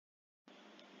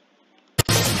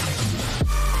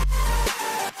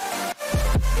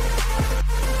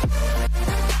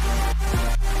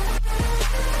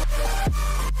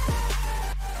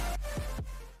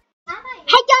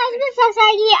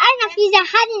Hafiza,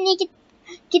 hari ni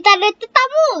kita ada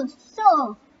tetamu.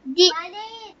 So,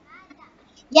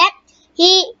 yep,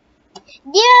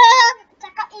 dia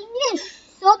cakap English.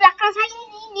 So, belakang saya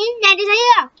ni ada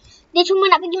saya. Dia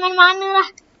cuma nak pergi mana-mana lah.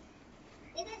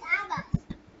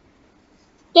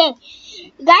 Okay,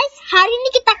 guys, hari ni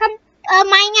kita akan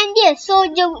main dengan dia. So,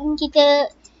 jom kita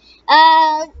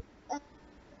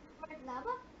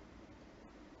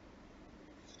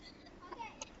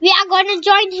we are gonna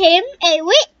join him.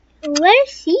 Wait, where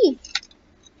is he?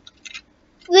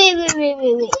 Wait.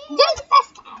 Just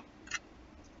fast.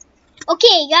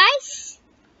 Okay, guys,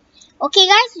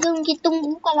 jom kita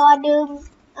tunggu kalau ada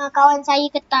kawan saya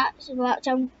ke tak. Sebab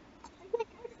macam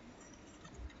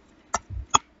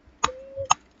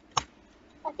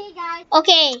okay, guys.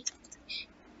 Okay.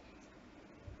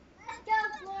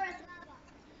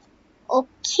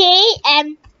 Okay,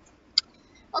 I'm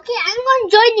gonna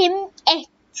join him.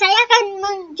 Saya akan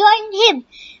join him.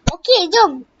 Okay,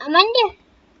 jom. Amanda.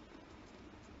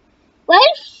 Where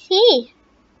is he?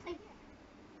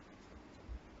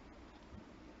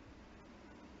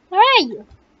 Where are you?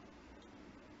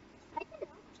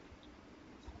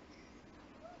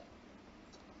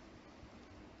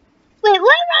 Wait,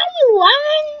 where are you?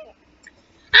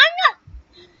 I'm not.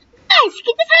 Guys,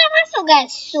 kita salah masuk,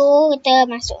 guys. So,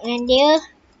 kita masuk dengan dia.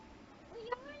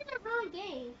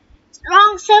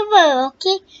 Wrong server,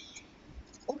 okay?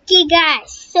 Okay, guys.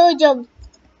 So, jom.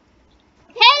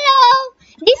 Hello.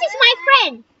 This is my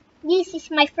friend. Yeah, this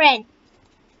is my friend.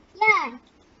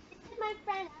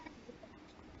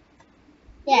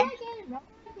 Yeah.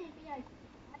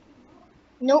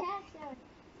 No.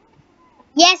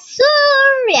 Yes, sir.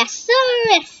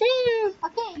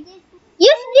 Okay.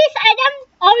 Use this item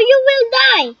or you will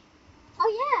die. Oh,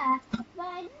 yeah.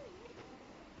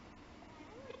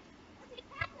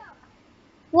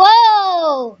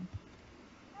 Whoa!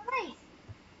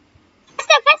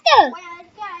 Faster!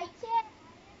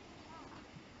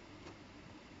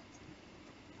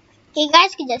 Okay,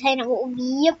 guys, kejap saya nak buat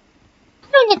ubi.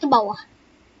 Mana tu bawah?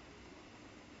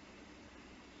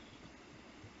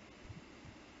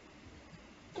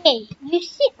 Okay, you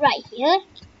sit right here.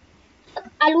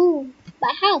 Alu,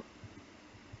 but how?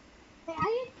 Okay,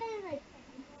 I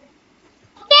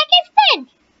can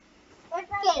stand.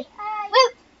 Okay.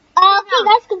 Wait. Okay,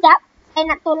 guys, kejap. Saya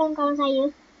nak tolong kawan saya.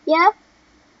 Yeah.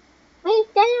 Wait,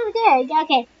 stand over there.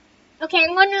 Okay. Okay,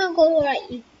 I'm gonna go right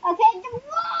here. Okay,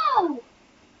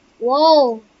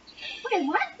 whoa. Wait,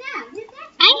 what's that?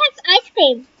 I have ice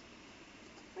cream.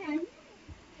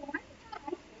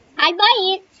 I buy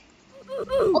it.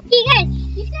 Okay, guys.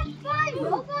 You said fun,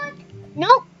 robot.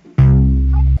 No.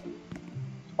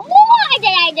 Oh, I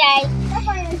died.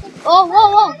 Oh,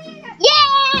 whoa.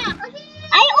 Yeah!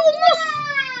 I almost...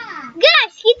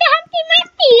 Guys, kita hampir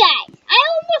mati, guys. I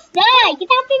almost died.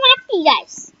 Kita hampir mati,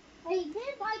 guys.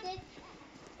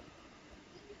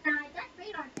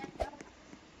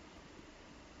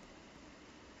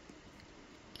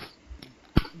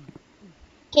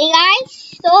 Okay,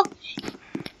 guys. So,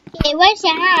 okay, where's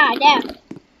your heart? There.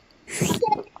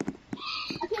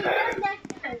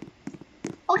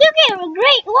 Okay,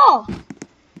 great. Whoa.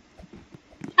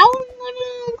 How am I gonna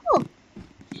go?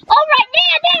 Oh, right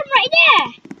there. Right here.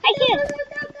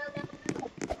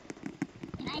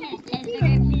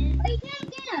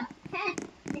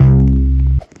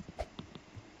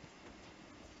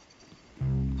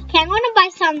 Okay, I'm gonna buy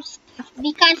some stuff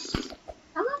because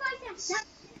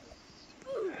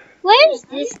where is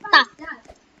this stuff?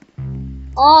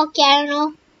 Okay, I don't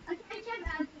know.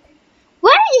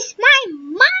 Where is my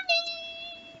money?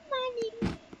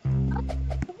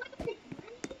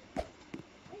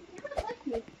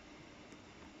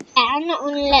 I'm not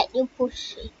gonna let you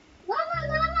push it.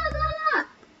 Lama.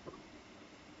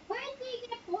 Where do you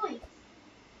get points?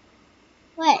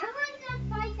 What? I wanna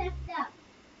buy some stuff.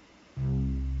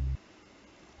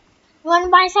 You wanna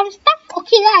buy some stuff?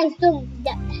 Okay, guys, jom.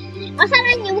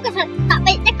 Masalahnya bukan tak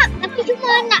baik cakap, tapi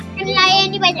cuma nak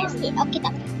layan ni banyak sikit. Okay,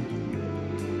 tak apa.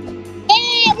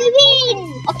 We win!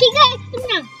 Okay, guys, kita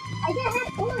menang. I don't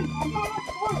have points.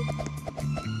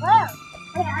 Wow.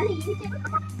 Wait, Ali, you said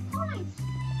points.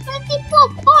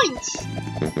 24 points.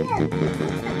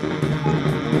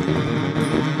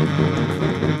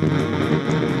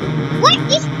 What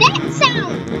is that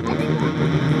sound?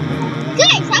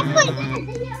 Guys, apa?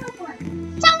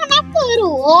 Sound apa tu?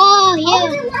 Oh,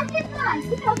 yeah.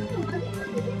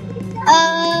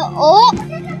 Oh.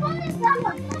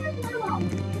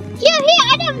 Here,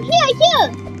 Adam, here.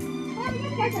 Here.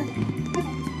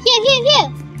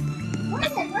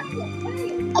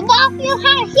 Above your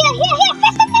heart. Here.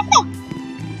 Faster.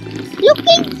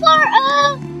 Looking for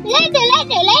a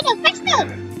ladder, faster.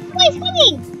 boy is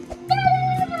coming.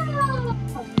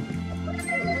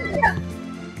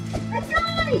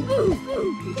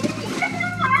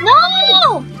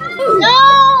 No! No,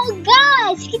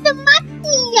 guys! Kita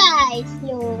mati, guys!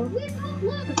 Yo.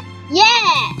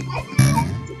 Yeah!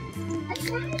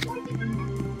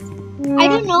 I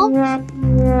don't know.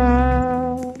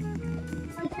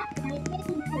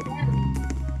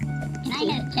 Can I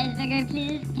have cheeseburger,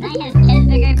 please? Can I have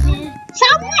cheeseburger, please?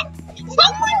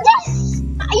 Someone just...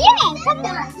 yeah,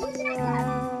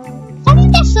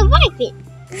 someone just survived it.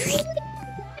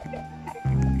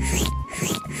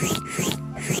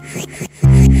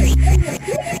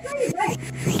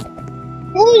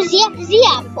 Oh,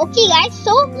 Ziap. Okay, guys.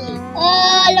 So,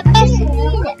 lepas ni.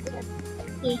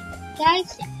 Okay,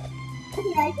 guys.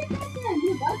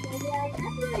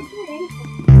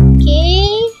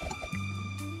 Okay.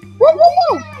 Woo.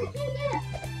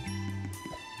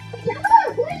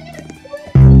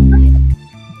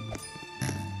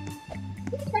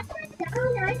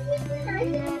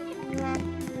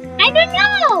 I don't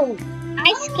know.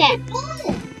 I scared.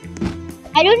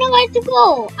 I don't know where to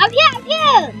go. Up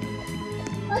here.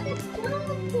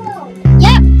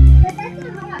 Yep.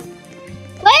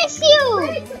 Where's you?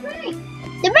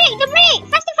 The brake.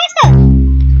 Faster.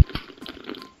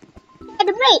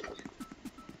 The brake.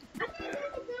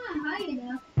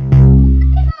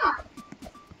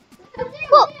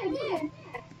 Whoa.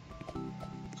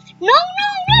 No.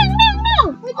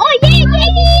 Oh,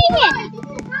 yeah.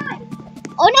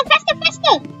 Oh, no,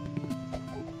 faster.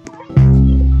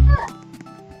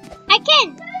 I can.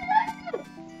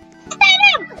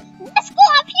 Adam, let's go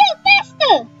up here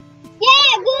faster.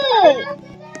 Yeah, good.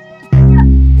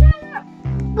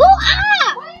 Go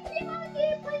up.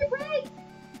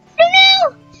 No.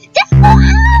 Just go up.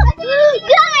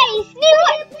 Guys,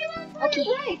 okay.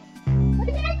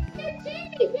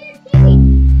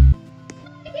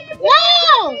 No.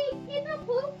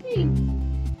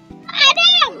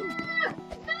 Adam.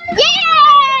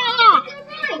 Yeah.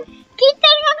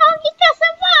 Kita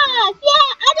survive. Yeah,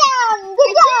 Adam.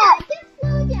 Good job.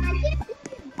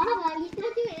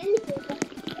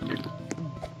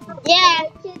 Yeah.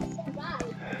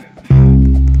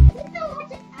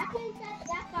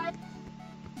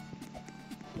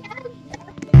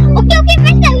 Okay,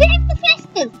 faster. We have to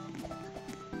faster.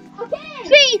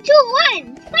 3, 2,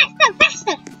 1.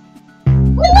 Faster.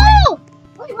 Whoa!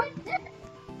 I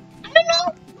don't know.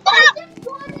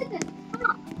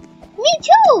 Me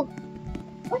too.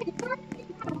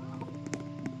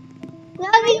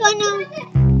 Now we gonna.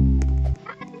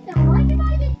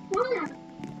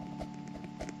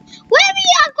 Where we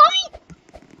are going?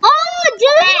 Oh, the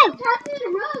left.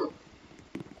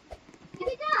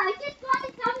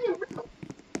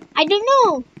 I don't know.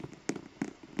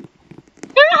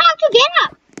 Don't know how to get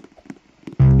up.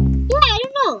 Yeah, I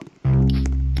don't know.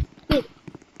 Wait.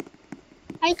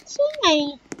 I think I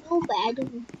know, but I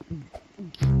don't know.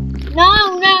 No.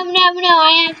 I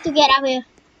have to get up here.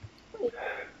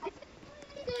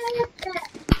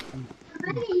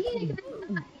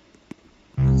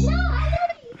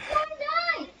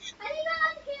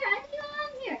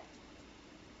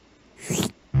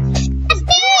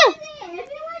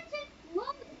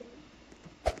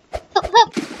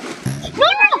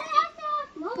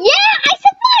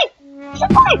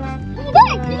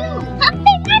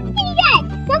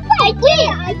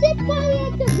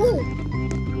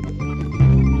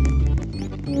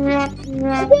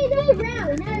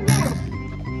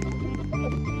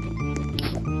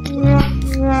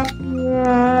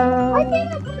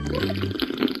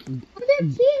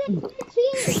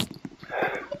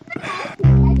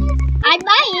 I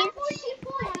buy it.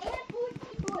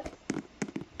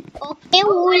 Okay,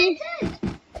 we'll...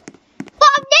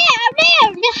 Up there,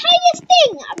 the highest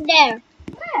thing up there.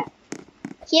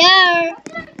 Here.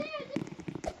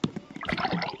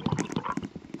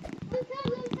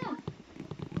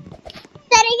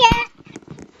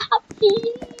 Up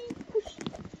here.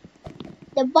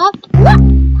 The buff. What?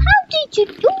 How did you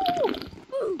do?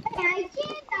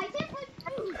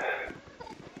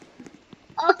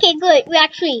 Okay, good. We are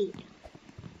 3.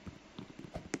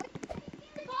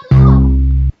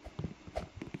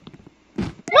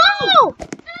 No!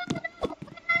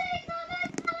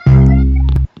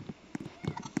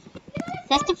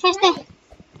 Faster.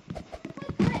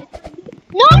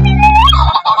 No!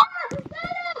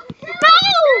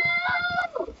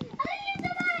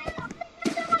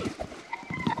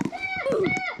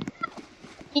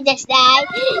 He just died.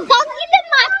 Come kita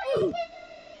mati.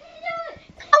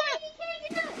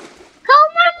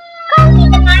 Kau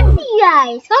kita mati,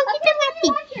 guys. Kau kita mati.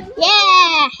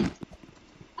 Yeah.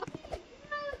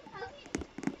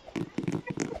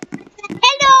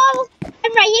 Hello.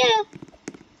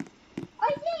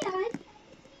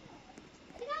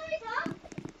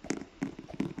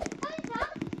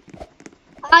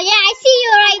 yeah, I see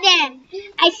you right there.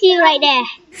 I see you right there.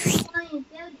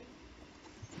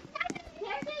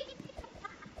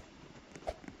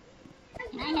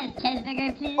 Can I have cheeseburger,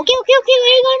 please? Okay, where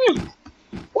are you going?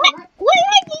 What? Where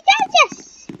did that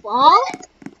just fall?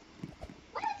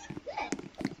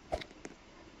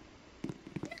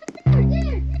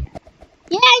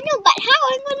 Yeah, I know, but how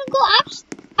am I gonna go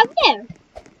up there?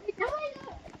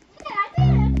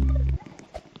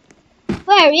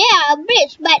 Where? Yeah, a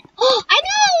bridge, but I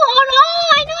know! Oh no!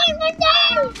 I know I'm going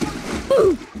down!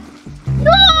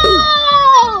 No!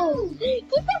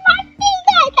 Kita mati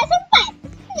guys! Tak sempat!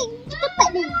 Cepat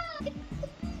ni!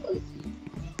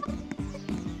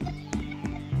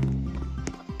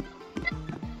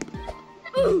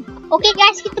 Okay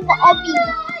guys, kita buat obby.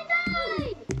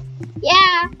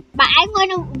 Yeah, but I'm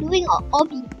gonna doing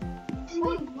obby.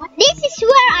 This is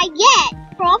where I get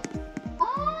from.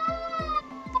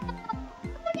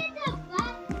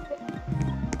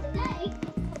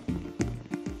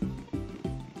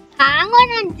 I'm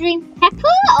gonna drink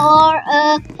pepper or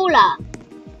cola.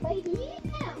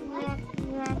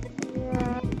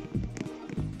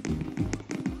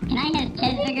 Can I have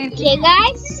cheeseburger, please? Okay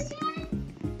guys.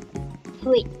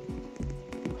 Wait.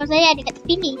 Kau saya ada kat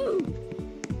tepi ni.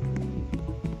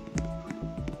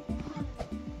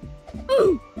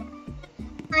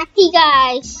 Mati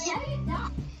guys.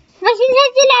 Sampai sini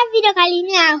sajalah video kali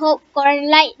ni. I hope korang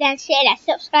like dan share dan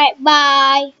subscribe.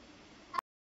 Bye.